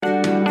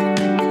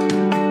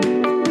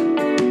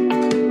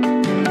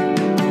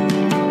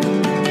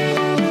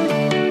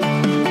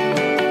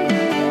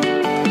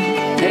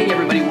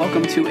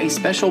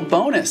special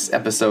bonus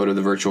episode of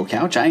the Virtual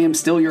Couch. I am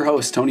still your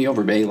host, Tony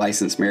Overbay,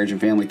 licensed marriage and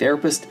family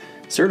therapist,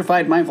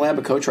 certified mindful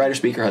habit coach, writer,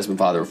 speaker, husband,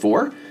 father of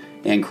four,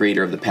 and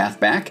creator of The Path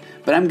Back.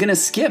 But I'm going to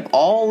skip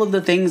all of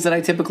the things that I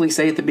typically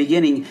say at the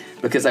beginning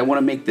because I want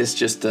to make this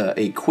just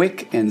a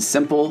quick and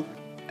simple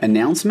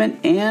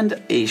announcement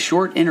and a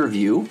short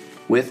interview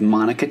with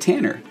Monica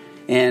Tanner.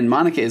 And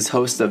Monica is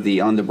host of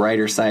the On the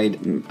Brighter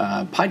Side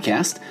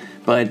podcast,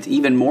 but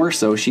even more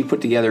so, she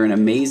put together an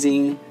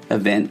amazing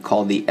event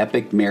called the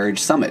Epic Marriage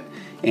Summit.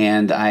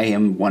 And I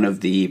am one of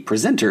the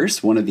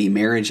presenters, one of the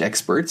marriage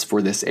experts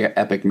for this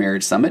Epic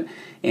Marriage Summit.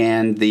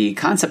 And the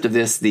concept of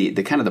this, the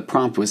kind of the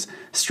prompt was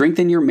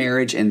strengthen your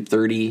marriage in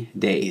 30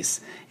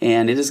 days.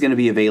 And it is going to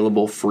be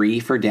available free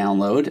for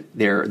download.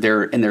 There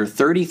are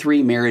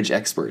 33 marriage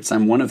experts.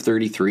 I'm one of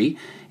 33.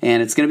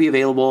 And it's going to be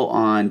available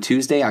on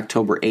Tuesday,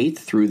 October 8th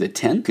through the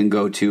 10th. You can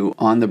go to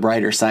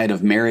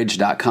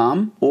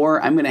onthebrightersideofmarriage.com,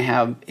 or I'm going to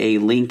have a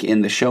link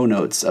in the show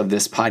notes of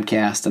this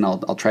podcast, and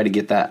I'll try to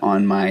get that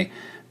on my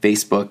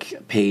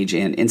Facebook page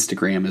and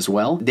Instagram as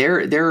well.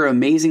 There are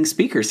amazing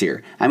speakers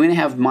here. I'm going to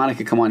have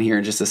Monica come on here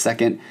in just a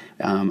second.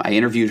 I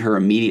interviewed her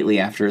immediately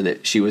after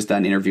that she was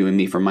done interviewing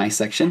me for my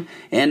section.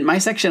 And my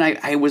section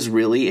I was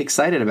really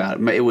excited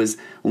about. It was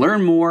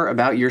learn more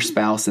about your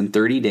spouse in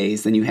 30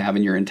 days than you have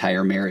in your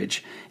entire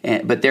marriage.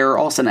 But there are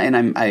also,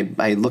 and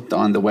I looked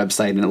on the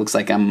website and it looks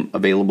like I'm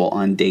available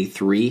on day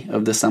 3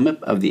 of the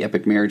summit, of the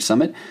Epic Marriage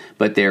Summit.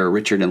 But there are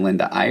Richard and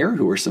Linda Iyer,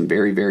 who are some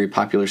very, very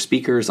popular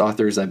speakers,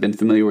 authors. I've been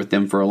familiar with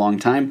them for a long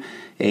time.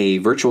 A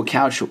virtual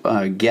couch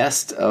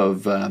guest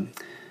of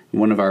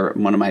one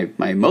of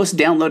my most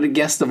downloaded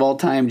guests of all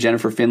time,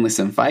 Jennifer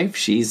Finlayson Fife.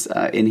 She's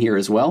in here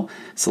as well.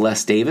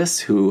 Celeste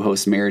Davis, who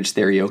hosts Marriage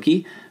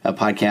Karaoke, a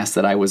podcast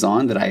that I was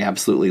on that I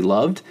absolutely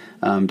loved.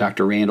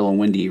 Dr. Randall and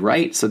Wendy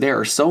Wright. So there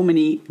are so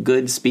many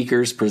good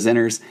speakers,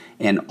 presenters,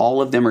 and all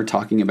of them are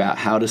talking about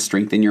how to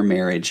strengthen your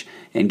marriage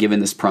and given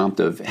this prompt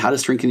of how to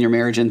strengthen your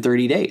marriage in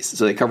 30 days.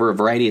 So they cover a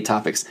variety of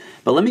topics.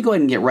 But let me go ahead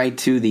and get right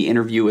to the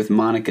interview with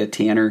Monica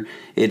Tanner.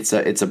 It's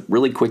a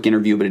really quick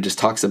interview, but it just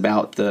talks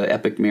about the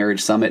Epic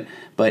Marriage Summit.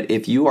 But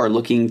if you are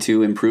looking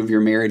to improve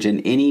your marriage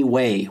in any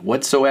way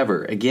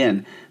whatsoever,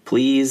 again,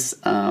 please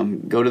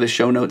go to the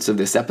show notes of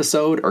this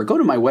episode or go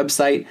to my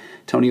website,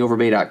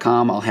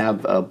 tonyoverbay.com. I'll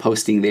have a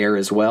posting there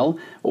as well,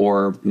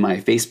 or my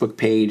Facebook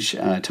page,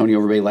 Tony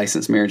Overbay,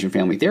 licensed marriage and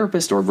family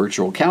therapist, or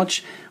Virtual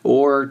Couch,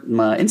 or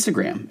my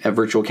Instagram at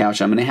Virtual Couch.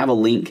 I'm going to have a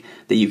link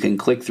that you can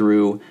click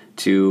through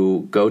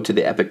to go to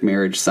the Epic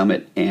Marriage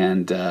Summit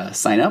and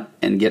sign up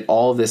and get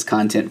all of this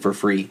content for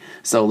free.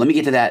 So let me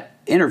get to that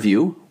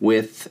interview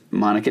with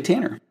Monica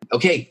Tanner.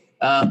 Okay,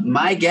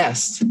 my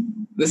guest.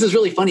 This is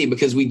really funny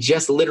because we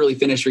just literally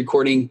finished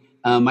recording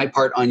my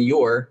part on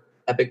your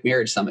Epic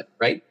Marriage Summit,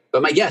 right?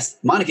 But my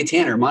guest, Monica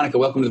Tanner. Monica,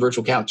 welcome to the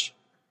Virtual Couch.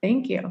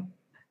 Thank you.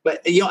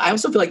 But, I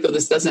also feel like, though,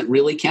 this doesn't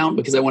really count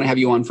because I want to have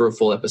you on for a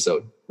full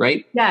episode,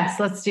 right? Yes,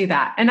 let's do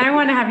that. And I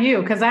want to have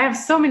you because I have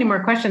so many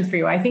more questions for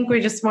you. I think we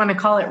just want to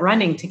call it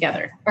running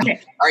together. Okay.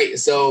 All right.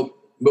 So,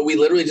 but we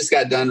literally just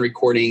got done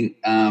recording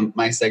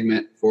my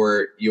segment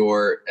for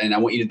and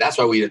that's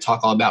why I want you to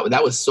talk all about it.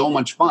 That was so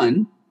much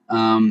fun.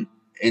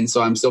 And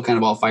so I'm still kind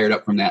of all fired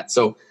up from that.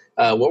 So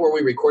what were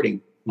we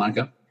recording,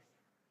 Monica?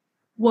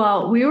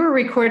 Well, we were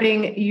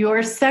recording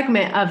your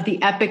segment of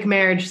the Epic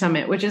Marriage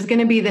Summit, which is going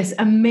to be this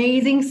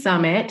amazing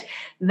summit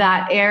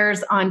that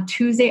airs on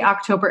Tuesday,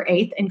 October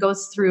 8th and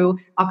goes through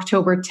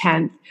October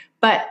 10th.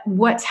 But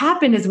what's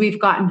happened is we've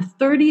gotten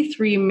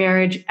 33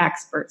 marriage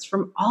experts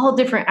from all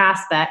different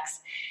aspects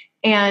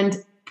and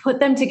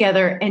put them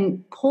together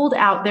and pulled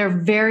out their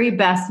very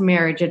best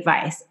marriage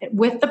advice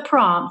with the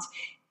prompt,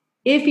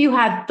 if you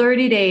had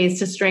 30 days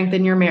to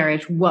strengthen your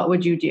marriage, what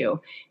would you do?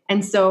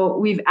 And so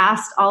we've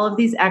asked all of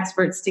these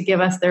experts to give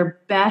us their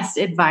best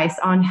advice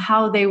on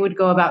how they would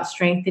go about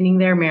strengthening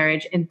their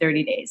marriage in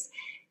 30 days.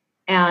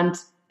 And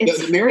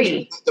it's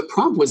free. The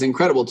prompt was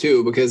incredible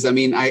too, because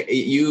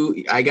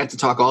I got to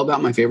talk all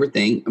about my favorite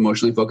thing,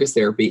 emotionally focused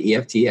therapy,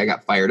 EFT. I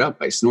got fired up.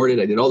 I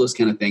snorted. I did all those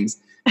kind of things.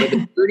 But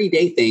the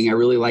 30-day thing, I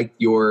really liked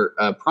your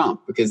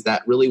prompt because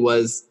that really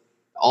was,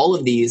 all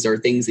of these are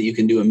things that you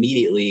can do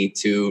immediately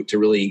to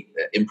really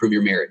improve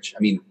your marriage.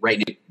 I mean, right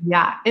now.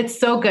 Yeah, it's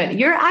so good.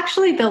 You're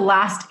actually the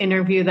last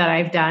interview that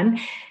I've done,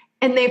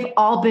 and they've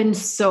all been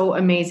so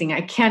amazing.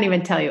 I can't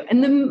even tell you.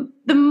 And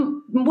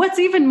the what's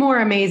even more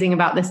amazing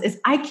about this is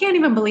I can't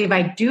even believe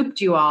I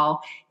duped you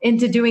all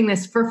into doing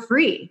this for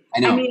free. I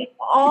know. I mean,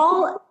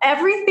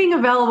 everything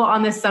available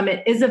on this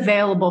summit is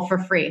available for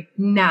free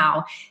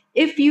now.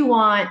 If you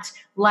want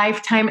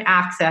lifetime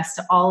access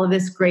to all of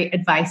this great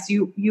advice,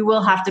 you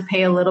will have to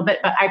pay a little bit,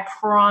 but I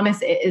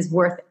promise it is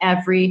worth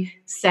every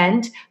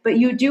cent. But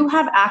you do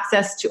have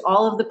access to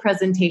all of the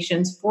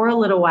presentations for a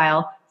little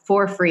while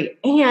for free,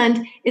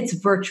 and it's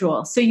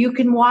virtual. So you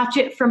can watch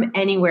it from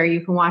anywhere.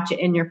 You can watch it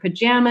in your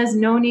pajamas.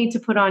 No need to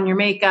put on your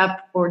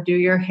makeup or do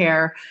your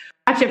hair.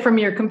 Watch it from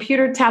your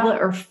computer,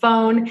 tablet, or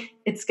phone.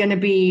 It's going to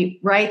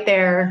be right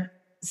there.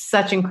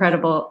 Such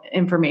incredible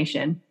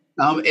information.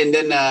 And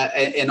then,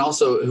 and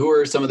also, who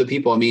are some of the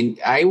people? I mean,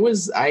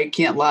 I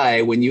can't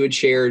lie, when you had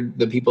shared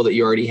the people that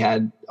you already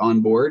had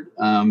on board,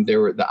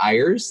 there were the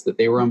Ayers that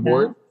they were on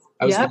board.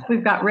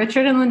 We've got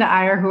Richard and Linda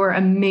Ayer, who are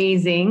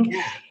amazing.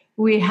 Yeah.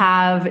 We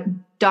have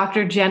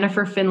Dr.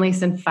 Jennifer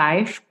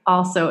Finlayson-Fife,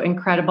 also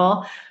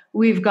incredible.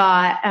 We've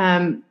got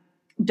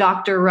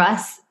Dr.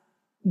 Russ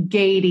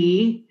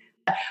Gady.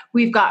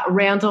 We've got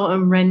Randall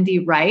and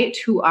Rendy Wright,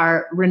 who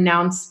are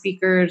renowned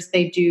speakers.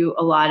 They do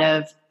a lot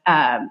of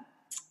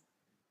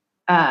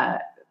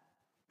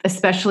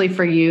especially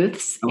for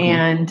youths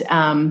and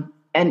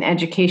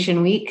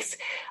education weeks.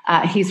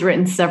 He's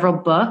written several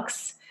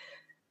books.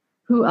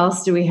 Who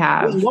else do we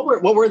have? What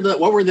were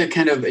the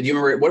kind of, do you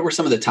remember, what were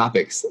some of the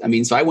topics? I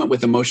mean, so I went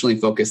with emotionally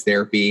focused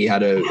therapy,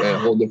 had a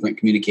whole different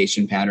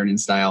communication pattern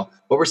and style.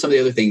 What were some of the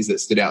other things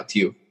that stood out to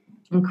you?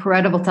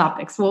 Incredible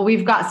topics. Well,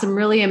 we've got some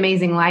really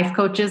amazing life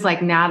coaches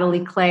like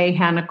Natalie Clay,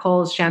 Hannah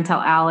Coles,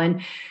 Chantel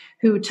Allen,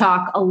 who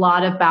talk a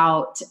lot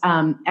about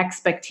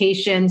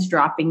expectations,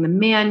 dropping the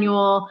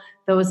manual,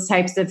 those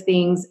types of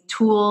things,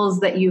 tools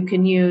that you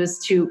can use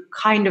to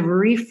kind of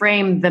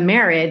reframe the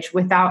marriage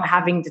without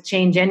having to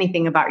change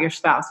anything about your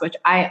spouse, which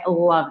I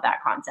love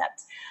that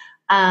concept.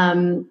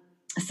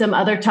 Some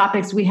other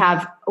topics we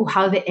have,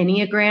 how the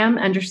Enneagram,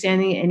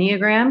 understanding the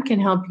Enneagram can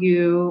help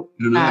you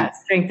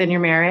strengthen your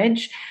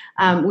marriage.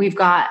 We've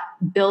got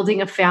building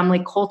a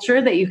family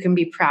culture that you can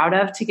be proud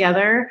of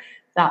together.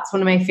 That's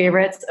one of my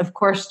favorites. Of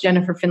course,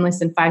 Jennifer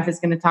Finlayson-Fife is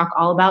going to talk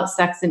all about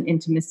sex and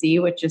intimacy,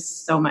 which is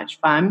so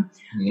much fun.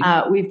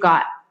 Mm-hmm. We've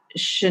got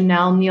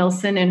Chanel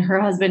Nielsen and her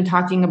husband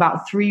talking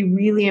about 3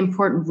 really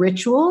important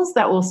rituals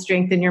that will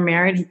strengthen your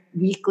marriage,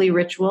 weekly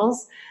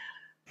rituals.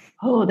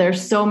 Oh,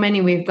 there's so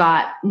many. We've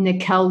got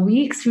Nicole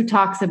Weeks, who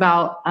talks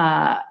about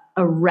a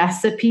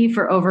recipe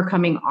for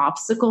overcoming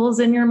obstacles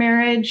in your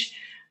marriage.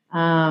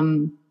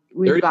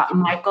 We've got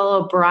Michael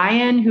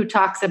O'Brien, who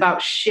talks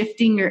about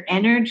shifting your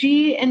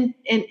energy and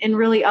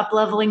really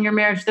up-leveling your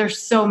marriage. There's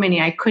so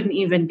many. I couldn't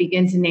even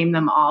begin to name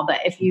them all.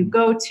 But if you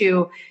go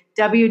to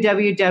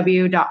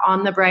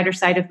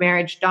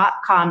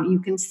www.onthebrightersideofmarriage.com, you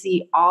can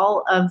see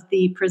all of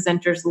the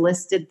presenters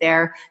listed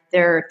there,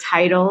 their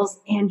titles,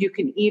 and you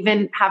can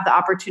even have the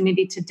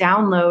opportunity to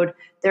download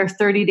their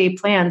 30-day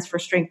plans for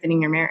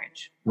strengthening your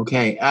marriage.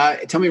 Okay.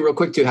 Tell me real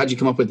quick, too, how'd you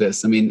come up with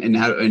this? I mean, and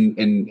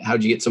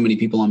how'd you get so many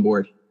people on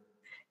board?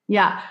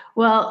 Yeah.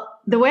 Well,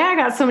 the way I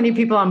got so many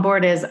people on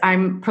board is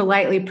I'm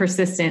politely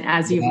persistent,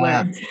 as you've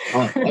learned.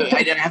 I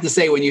have to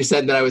say, when you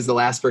said that I was the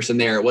last person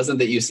there, it wasn't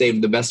that you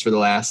saved the best for the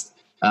last.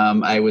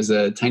 I was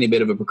a tiny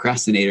bit of a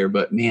procrastinator,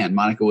 but man,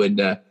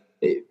 Monica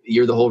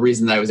you're the whole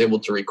reason that I was able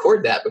to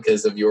record that,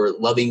 because of your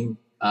loving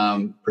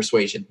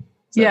persuasion.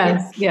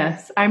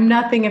 Yes. I'm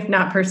nothing if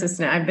not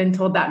persistent. I've been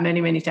told that many,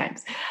 many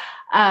times.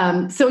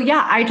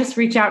 I just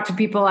reach out to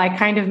people. I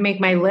kind of make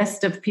my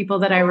list of people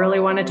that I really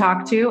want to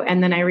talk to,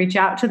 and then I reach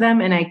out to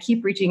them, and I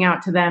keep reaching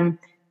out to them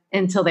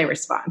until they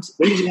respond.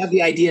 When did you have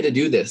the idea to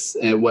do this?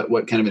 And what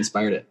kind of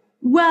inspired it?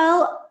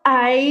 Well,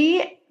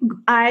 where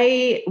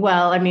do you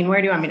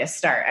want me to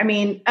start? I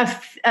mean,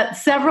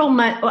 several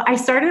months, I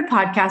started a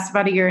podcast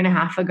about 1.5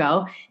 years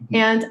ago,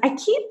 and I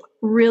keep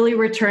really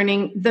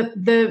returning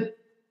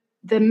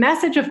the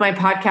message of my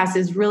podcast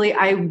is really,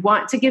 I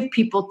want to give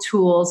people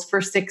tools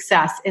for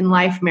success in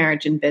life,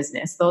 marriage, and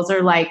business. Those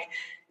are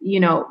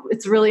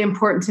it's really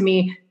important to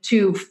me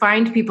to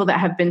find people that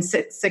have been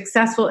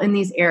successful in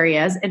these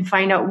areas and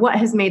find out what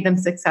has made them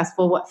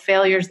successful, what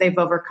failures they've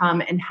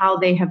overcome, and how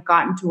they have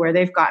gotten to where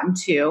they've gotten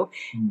to,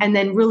 and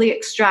then really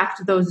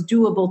extract those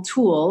doable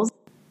tools.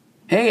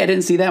 Hey, I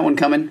didn't see that one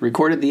coming.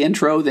 Recorded the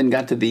intro, then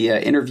got to the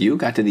interview,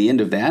 got to the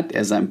end of that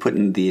as I'm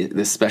putting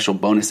this special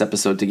bonus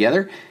episode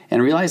together,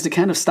 and realized it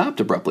kind of stopped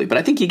abruptly. But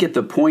I think you get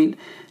the point.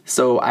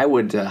 So I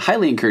would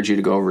highly encourage you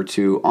to go over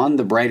to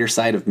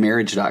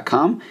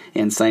onthebrightersideofmarriage.com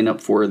and sign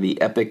up for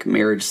the Epic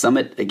Marriage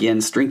Summit.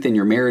 Again, strengthen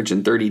your marriage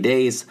in 30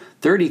 days,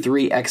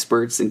 33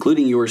 experts,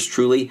 including yours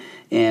truly,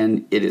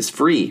 and it is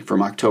free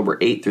from October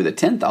 8th through the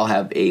 10th. I'll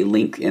have a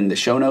link in the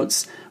show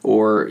notes,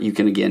 or you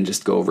can, again,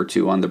 just go over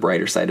to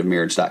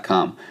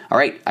onthebrightersideofmarriage.com. All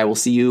right, I will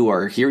see you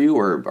or hear you,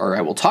 or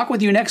I will talk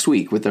with you next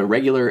week with a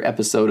regular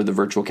episode of The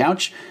Virtual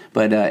Couch.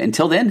 But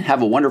until then,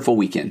 have a wonderful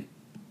weekend.